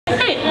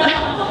Hey,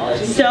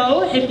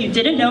 so if you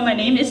didn't know, my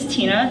name is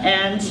Tina,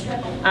 and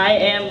I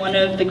am one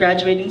of the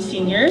graduating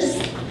seniors.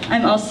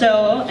 I'm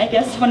also, I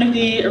guess, one of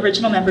the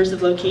original members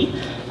of Low-Key.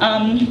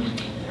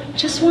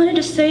 Just wanted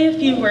to say a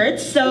few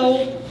words.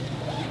 So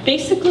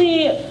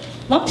basically,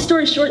 long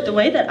story short, the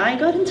way that I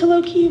got into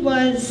Low-Key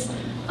was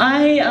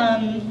I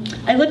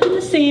lived in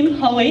the same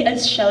hallway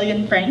as Shelly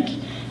and Frank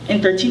in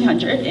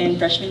 1300 in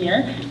freshman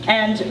year,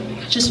 and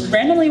just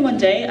randomly one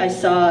day I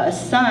saw a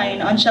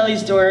sign on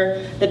Shelly's door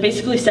that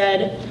basically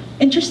said,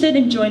 interested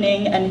in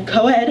joining a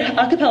co-ed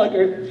a cappella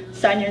group,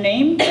 sign your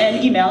name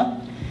and email.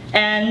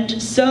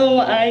 And so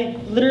I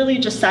literally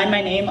just signed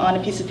my name on a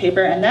piece of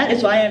paper, and that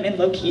is why I'm in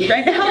Low-Key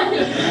right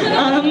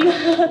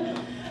now.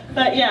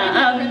 But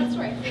yeah. I've never heard that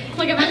story.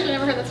 Like, I've actually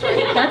never heard that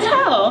story. That's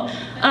how.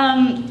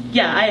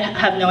 Yeah, I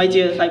have no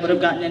idea if I would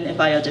have gotten in if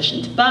I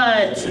auditioned,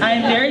 but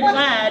I'm very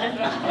glad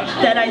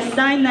that I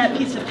signed that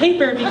piece of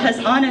paper because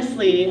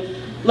honestly,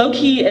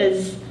 Low-Key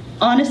is,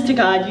 honest to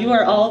God, you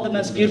are all the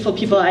most beautiful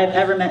people I've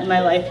ever met in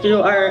my life.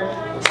 You are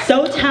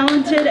so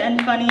talented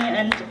and funny,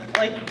 and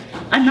like,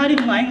 I'm not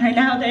even lying right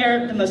now, they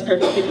are the most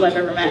perfect people I've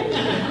ever met.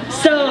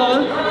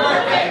 So,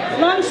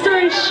 long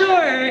story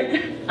short,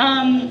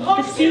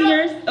 the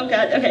seniors, oh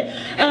God, okay.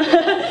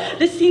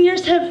 The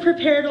seniors have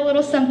prepared a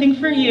little something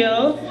for you,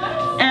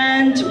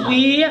 and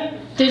we...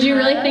 Did you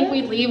really think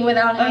we'd leave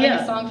without having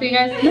a song for you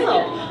guys?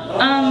 No.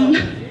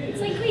 It's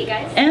like Glee,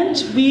 guys.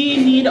 And we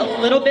need a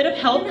little bit of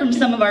help from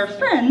some of our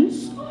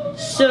friends,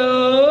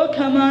 so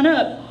come on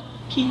up.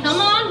 Peeps.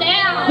 Come on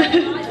down!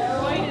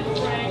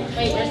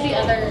 Wait, where's the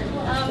other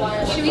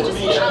wire? Should we just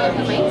put out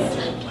the mics?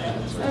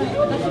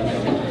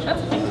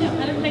 I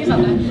didn't think about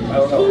that. I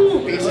don't know.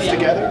 Pieces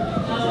together?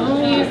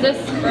 Use this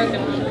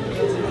broken one.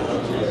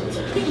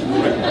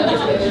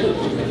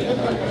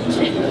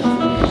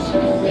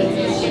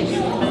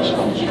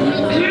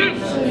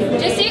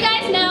 Just so you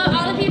guys know,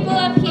 all the people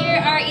up here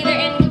are either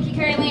in Low-Key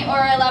currently or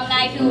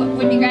alumni who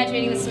would be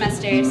graduating this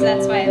semester, so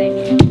that's why they're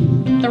here.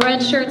 The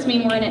red shirts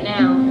mean we're in it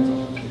now.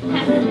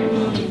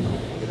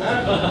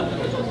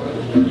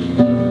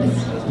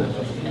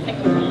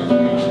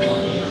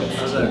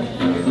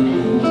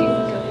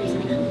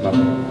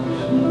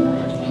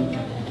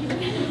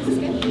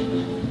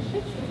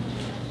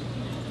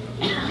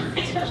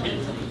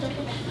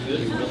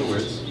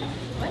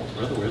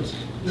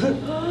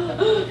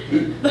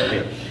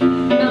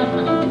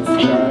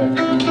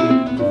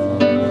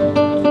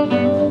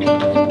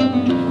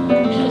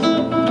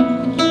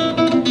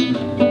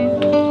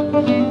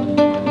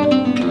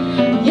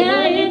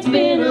 Yeah, it's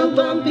been a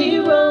bumpy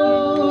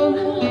road,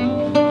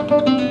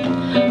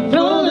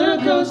 roller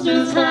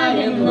coasters high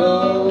and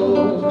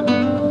low.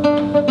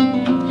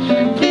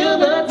 Fill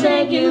the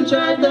tank and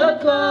drive the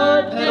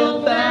car,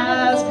 pedal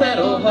fast,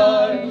 pedal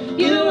hard.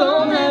 You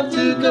don't have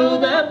to go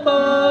that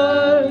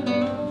far.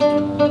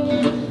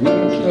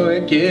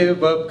 Don't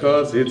give up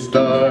cause it's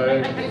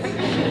dark.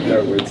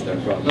 No words there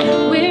from.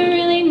 We're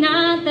really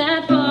not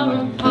that far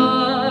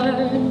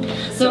apart.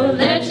 So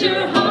let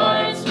your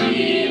heart,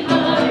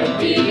 sweetheart,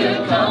 be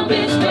your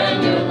compass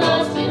when you're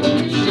lost, and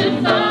you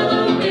should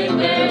follow it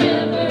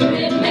wherever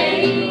it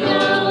may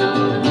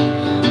go.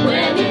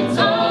 When it's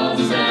all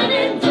said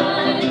and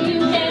done, you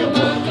can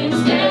walk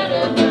instead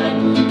of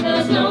run,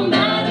 'cause no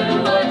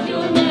matter what,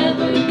 you'll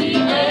never be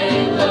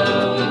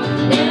alone.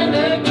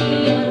 Never be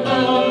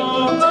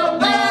alone.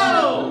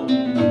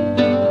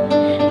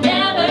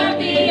 Never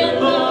be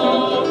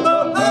alone.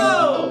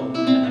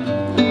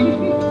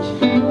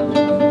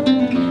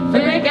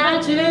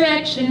 Forgot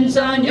directions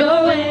on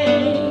your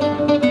way.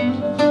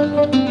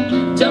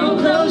 Don't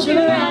close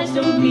your eyes,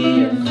 don't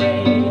be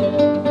afraid.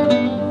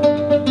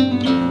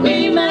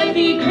 We might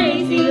be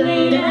crazy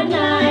late at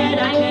night,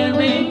 I can't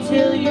wait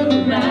till you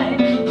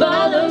ride.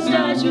 Follow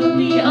stars, you'll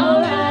be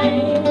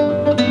alright.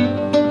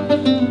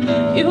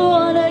 You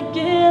wanna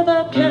give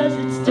up 'cause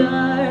it's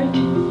dark.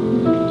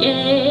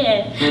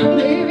 Yeah,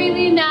 we're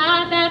really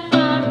not that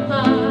far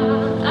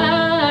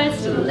apart.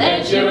 So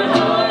let your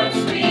heart,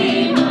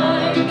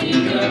 sweetheart, be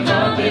your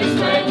compass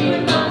when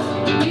you're lost.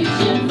 You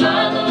should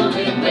follow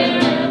it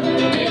wherever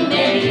it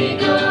may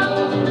go.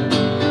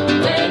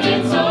 When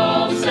it's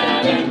all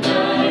said and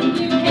done,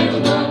 you can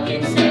walk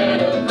instead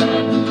of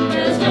run,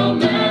 'cause no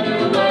matter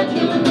what,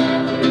 you'll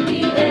never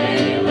be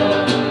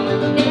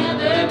alone.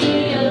 Never be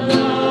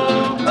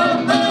alone.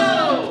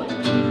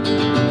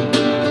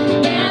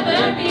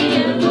 Never be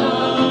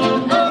alone.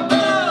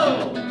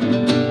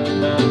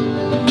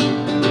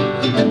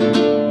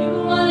 You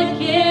wanna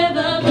give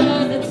up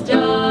 'cause it's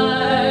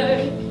dark.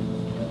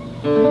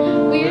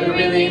 We're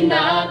really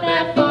not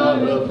that far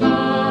apart.